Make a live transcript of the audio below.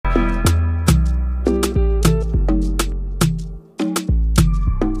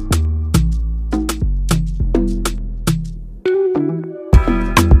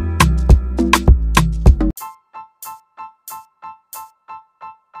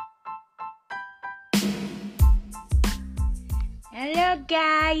Hello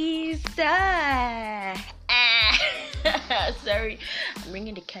guys. Sorry, I'm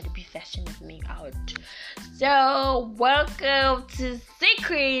bringing the Cardi B fashion of me out. So welcome to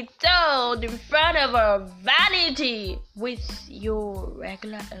Secret Told in front of our vanity with your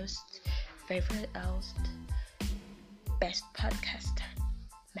regular host, favorite host, best podcaster,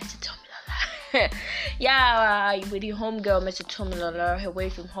 Mr. Tomilala. With your homegirl, Mr. Tomilala, away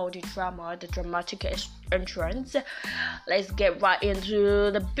from all the drama, the dramatic entrance. Let's get right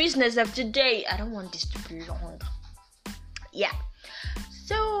into the business of today. I don't want this to be long.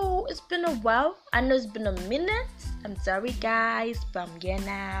 So it's been a while. I know it's been a minute. I'm sorry guys, but I'm here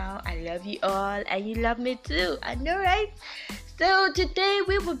now. I love you all and you love me too. I know, right? So today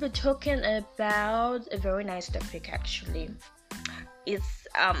we will be talking about a very nice topic actually. It's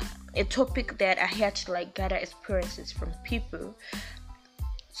a topic that I had to gather experiences from people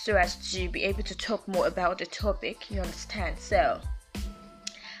so as to be able to talk more about the topic, you understand? So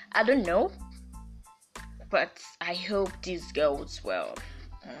I don't know, but I hope this goes well,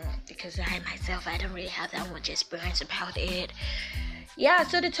 because I myself, I don't really have that much experience about it.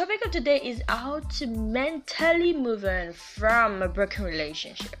 So the topic of today is how to mentally move on from a broken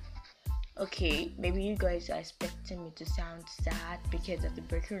relationship. Okay, maybe you guys are expecting me to sound sad because of the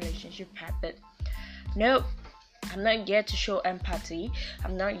broken relationship part, but no, I'm not here to show empathy.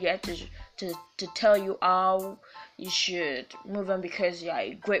 I'm not here to tell you how you should move on because you're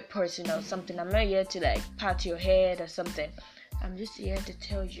a great person or something. I'm not here to pat your head or something. I'm just here to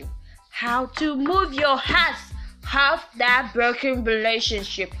tell you how to move your ass off that broken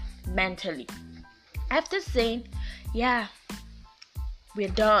relationship mentally. After saying, we're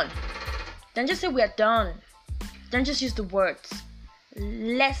done. Don't just say we're done. Don't just use the words.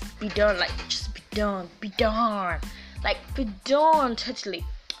 Let's be done. Just be done. Be done. Be done totally.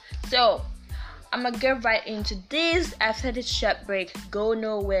 So, I'm gonna get right into this after this short break. Go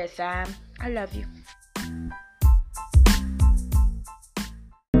nowhere, fam. I love you.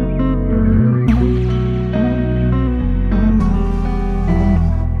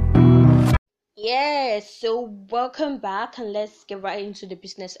 So welcome back and let's get right into the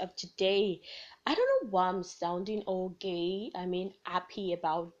business of today. I don't know why I'm sounding all gay. Happy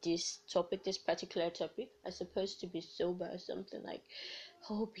about this topic, this particular topic. I'm supposed to be sober or something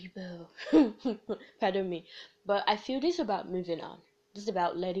people. Pardon me. But I feel this about moving on. This is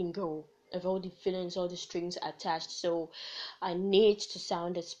about letting go of all the feelings, all the strings attached. So I need to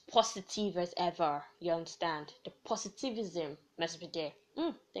sound as positive as ever. You understand? The positivism must be there.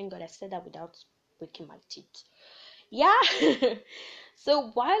 Thank God I said that without breaking my teeth. So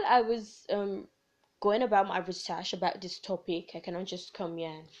while I was going about my research about this topic, I cannot just come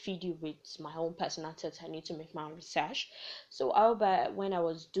here and feed you with my own personal thoughts. I need to make my own research. So when I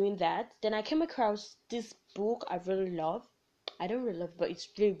was doing that, then I came across this book I really love. I don't really love, but it's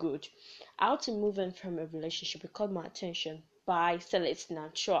really good. How to Move On From a Relationship. It caught my attention by Celestine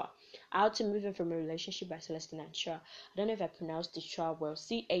Anchois. How to Move On From a Relationship by Celestine Anchois. I don't know if I pronounced the Chua well.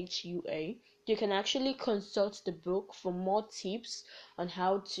 Chua. You can actually consult the book for more tips on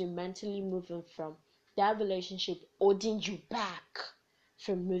how to mentally move on from that relationship holding you back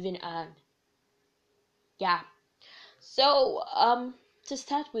from moving on. So to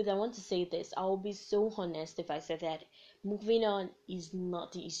start with, I want to say this. I will be so honest if I say that moving on is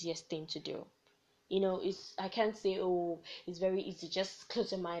not the easiest thing to do. I can't say, it's very easy. Just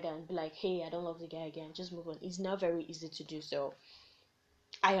close your mind and be like, hey, I don't love the guy again. Just move on. It's not very easy to do so.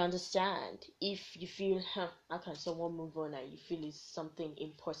 I understand if you feel, how can someone move on, and you feel it's something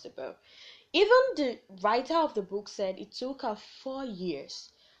impossible. Even the writer of the book said it took her 4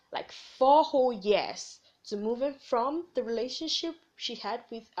 years, 4 whole years, to move on from the relationship she had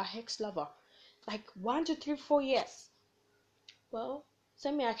with her ex-lover. 1 to 3, 4 years. Well,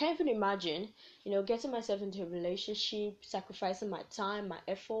 I can't even imagine, getting myself into a relationship, sacrificing my time, my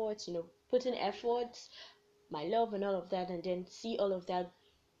efforts, putting efforts, my love and all of that, and then see all of that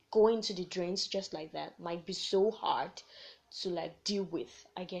going to the drains just like that. Might be so hard to deal with.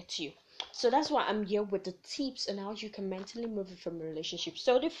 I get you. So that's why I'm here with the tips on how you can mentally move on from a relationship.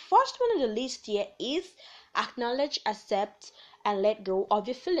 So the first one on the list here is acknowledge, accept, and let go of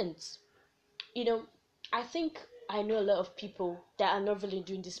your feelings. I think I know a lot of people that are not really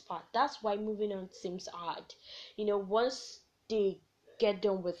doing this part. That's why moving on seems hard. Once they get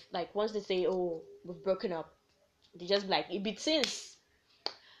done with, once they say, we've broken up, they just be like, it be since.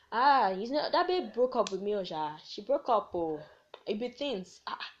 That babe broke up with me, she broke up, it be things.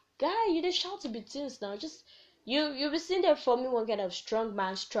 Guy, you just shout to be things now. Just You'll be sitting there forming one kind of strong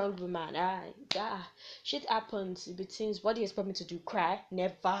man, strong woman. Shit happens between. What do you expect me to do? Cry?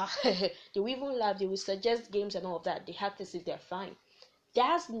 Never. They will even laugh. They will suggest games and all of that. They have to see they're fine.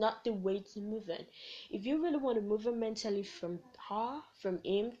 That's not the way to move on. If you really want to move on mentally from her, from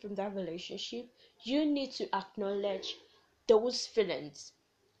him, from that relationship, you need to acknowledge those feelings,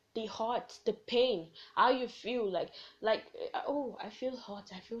 the hurt, the pain, how you feel oh, I feel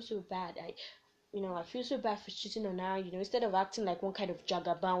hurt, I feel so bad, I feel so bad for cheating on her. Instead of acting like one kind of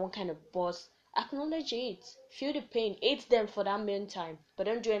jagaban, one kind of boss, acknowledge it, feel the pain, hate them for that meantime, but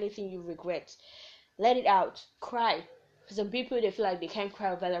don't do anything you regret. Let it out, cry. For some people, they feel like they can't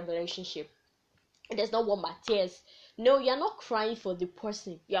cry about their relationship. It does not want my tears. No, you're not crying for the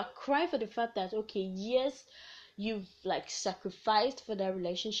person. You're crying for the fact that, okay, yes, you've like sacrificed for that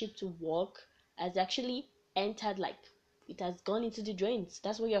relationship to work, has actually entered, like it has gone into the drains.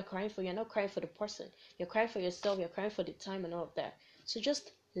 That's what you're crying for. You're not crying for the person. You're crying for yourself. You're crying for the time and all of that. So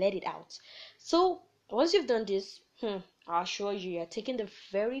just let it out. So once you've done this, I'll assure you, you're taking the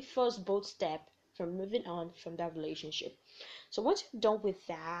very first bold step from moving on from that relationship. So once you're done with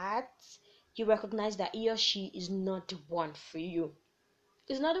that, you recognize that he or she is not the one for you.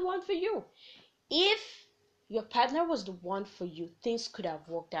 It's not the one for you. If your partner was the one for you, things could have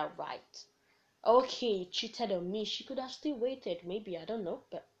worked out right. Okay, cheated on me, she could have still waited. Maybe, I don't know,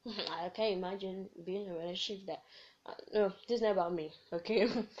 but I can't imagine being in a relationship that. No, this is not about me, okay?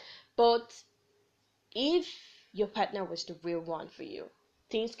 But if your partner was the real one for you,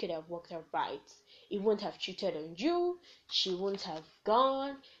 things could have worked out right. He wouldn't have cheated on you, she wouldn't have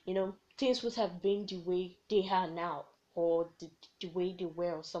gone, things would have been the way they are now, or the way they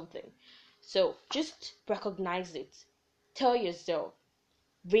were, or something. So just recognize it. Tell yourself,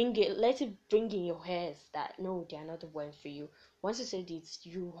 bring it, let it bring in your head that no, they are not the one for you. Once you say this,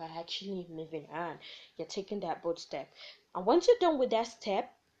 you are actually moving on. You're taking that bold step. And once you're done with that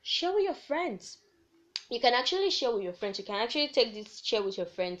step, share with your friends. You can actually share with your friends. You can actually take this, share with your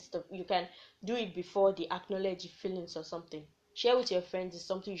friends. You can do it before they acknowledge your feelings or something. Share with your friends is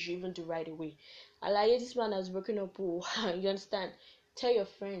something you should even do right away. Like, this man has broken up. Oh, you understand? Tell your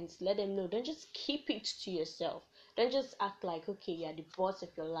friends. Let them know. Don't just keep it to yourself. Don't just act like, okay, you're the boss of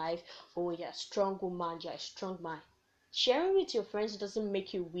your life. Oh, you're a strong woman. You're a strong man. Sharing with your friends doesn't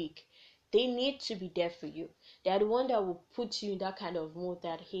make you weak. They need to be there for you. They are the one that will put you in that kind of mood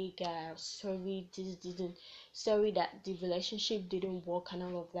that, hey guy, sorry that the relationship didn't work and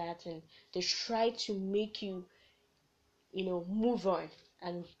all of that, and they try to make you, move on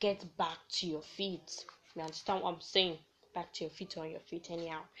and get back to your feet. You understand what I'm saying? Back to your feet, on your feet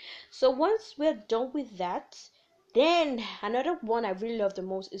anyhow. So once we're done with that, then another one I really love the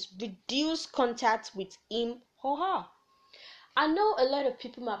most is reduce contact with him or her. I know a lot of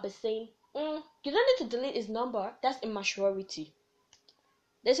people might be saying, you don't need to delete his number. That's immaturity.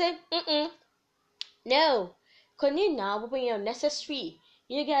 They say, no. Continue now, but when you're necessary,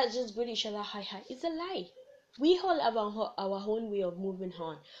 you guys just greet each other, hi, hi. It's a lie. We all have our own way of moving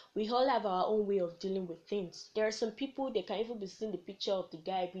on. We all have our own way of dealing with things. There are some people, they can even be seeing the picture of the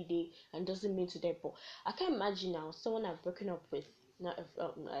guy every day and doesn't mean to them. But I can't imagine now someone I've broken up with, not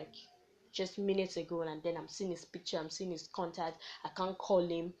like just minutes ago, and then I'm seeing his picture, I'm seeing his contact. I can't call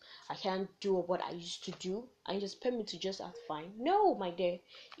him, I can't do what I used to do, and you expect me to just act fine? No, my dear.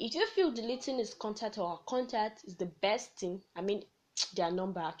 If you feel deleting his contact or her contact is the best thing, I mean their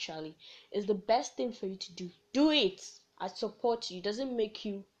number actually is the best thing for you to do it. I support you. It doesn't make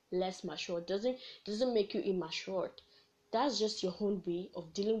you less mature, doesn't make you immature. That's just your own way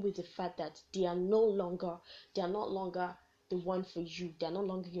of dealing with the fact that they are not longer the one for you. They are no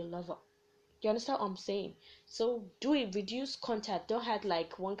longer your lover. You understand what I'm saying? So do it, reduce contact. Don't have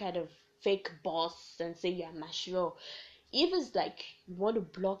like one kind of fake boss and say you're mature. If it's like you want to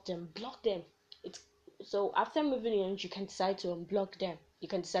block them, block them. It's so after moving on, you can decide to unblock them. You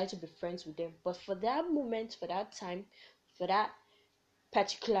can decide to be friends with them. But for that moment, for that time, for that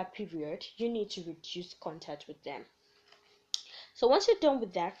particular period, you need to reduce contact with them. So once you're done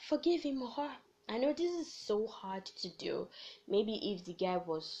with that, forgive him or her. I know this is so hard to do. Maybe if the guy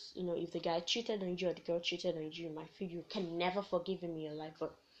was, if the guy cheated on you or the girl cheated on you, you might feel you can never forgive him in your life.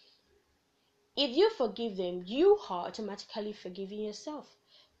 But if you forgive them, you are automatically forgiving yourself.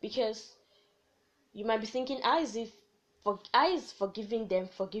 Because you might be thinking, how is forgiving them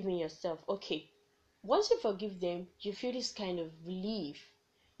forgiving yourself? Okay, once you forgive them, you feel this kind of relief.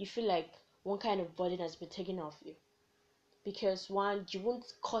 You feel like one kind of burden has been taken off you. Because one, you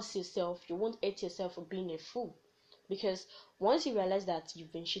won't curse yourself, you won't hate yourself for being a fool. Because once you realize that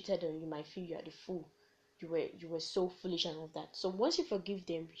you've been cheated on, you might feel you are the fool. you were so foolish and all that. So once you forgive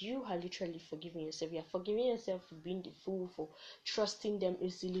them, you are literally forgiving yourself. You're forgiving yourself for being the fool, for trusting them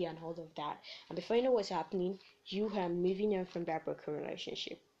easily and all of that. And before you know what's happening, you are moving on from that broken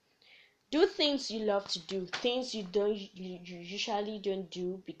relationship. Do things you love to do, things you usually don't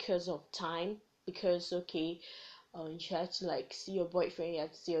do because of time, because okay, you have to like see your boyfriend, you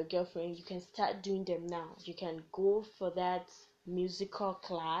have to see your girlfriend. You can start doing them now. You can go for that musical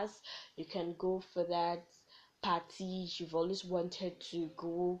class, you can go for that party you've always wanted to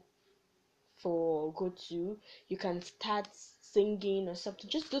go to. You can start singing or something.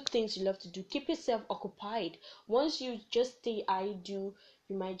 Just do things you love to do. Keep yourself occupied. Once you just stay idle,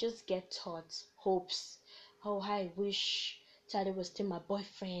 you might just get thoughts, hopes. Oh, I wish Tade was still my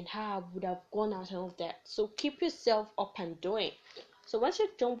boyfriend. How I would have gone out and all that. So keep yourself up and doing. So once you're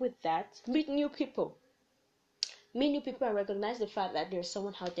done with that, meet new people. Meet new people and recognize the fact that there's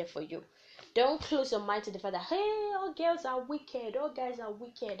someone out there for you. Don't close your mind to the fact that, hey, all girls are wicked, all guys are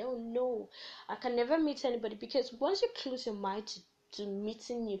wicked. Oh no, I can never meet anybody. Because once you close your mind to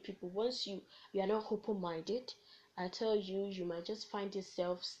meeting new people, once you are not open-minded, I tell you, you might just find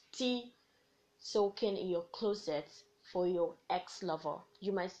yourself still soaking in your closet for your ex-lover.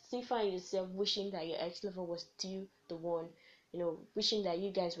 You might still find yourself wishing that your ex-lover was still the one, wishing that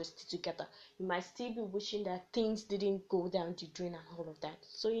you guys were still together. You might still be wishing that things didn't go down the drain and all of that.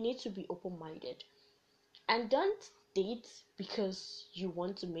 So you need to be open-minded. And don't date because you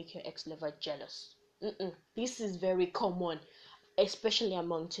want to make your ex-lover jealous. This is very common, especially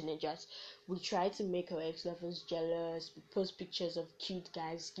among teenagers. We try to make our ex-lovers jealous. We post pictures of cute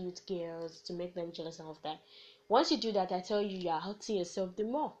guys, cute girls to make them jealous and all of that. Once you do that, I tell you, you're hurting yourself the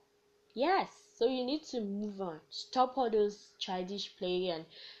more. Yes, so you need to move on. Stop all those childish play and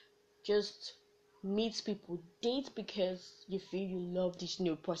just meet people. Date because you feel you love this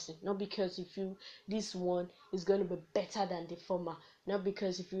new person, not because you feel this one is going to be better than the former, not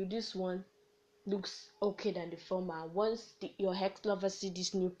because you feel this one looks okay than the former. Once your ex-lover see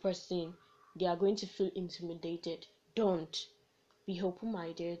this new person, they are going to feel intimidated. Don't be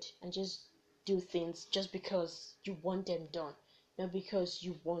open-minded and just do things just because you want them done, not because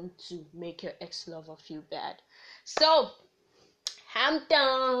you want to make your ex-lover feel bad. So I'm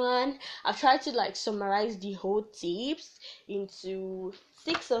done. I've tried to summarize the whole tips into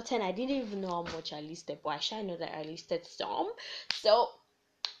 6 or 10. I didn't even know how much I listed, but I sure know that I listed some. So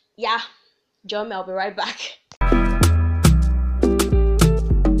yeah, join me, I'll be right back.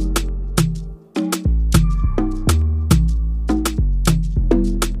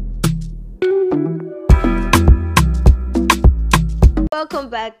 Welcome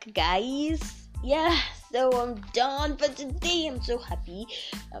back, guys. Yeah, so I'm done for today. I'm so happy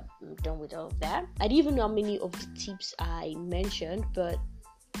I'm done with all of that. I didn't even know how many of the tips I mentioned, but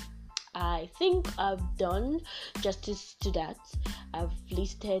I think I've done justice to that. I've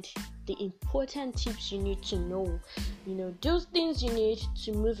listed the important tips you need to know. Those things you need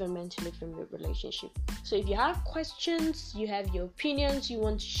to move mentally from your relationship. So if you have questions, you have your opinions you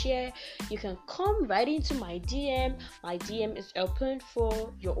want to share, you can come right into my DM. My DM is open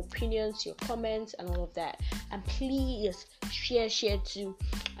for your opinions, your comments, and all of that. And please share too.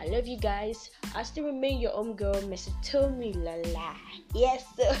 I love you guys. I still remain your girl, Mesitomi Lala. Yes.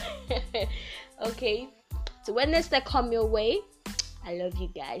 Okay. So when next I come your way, I love you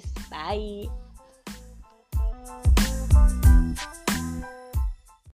guys. Bye.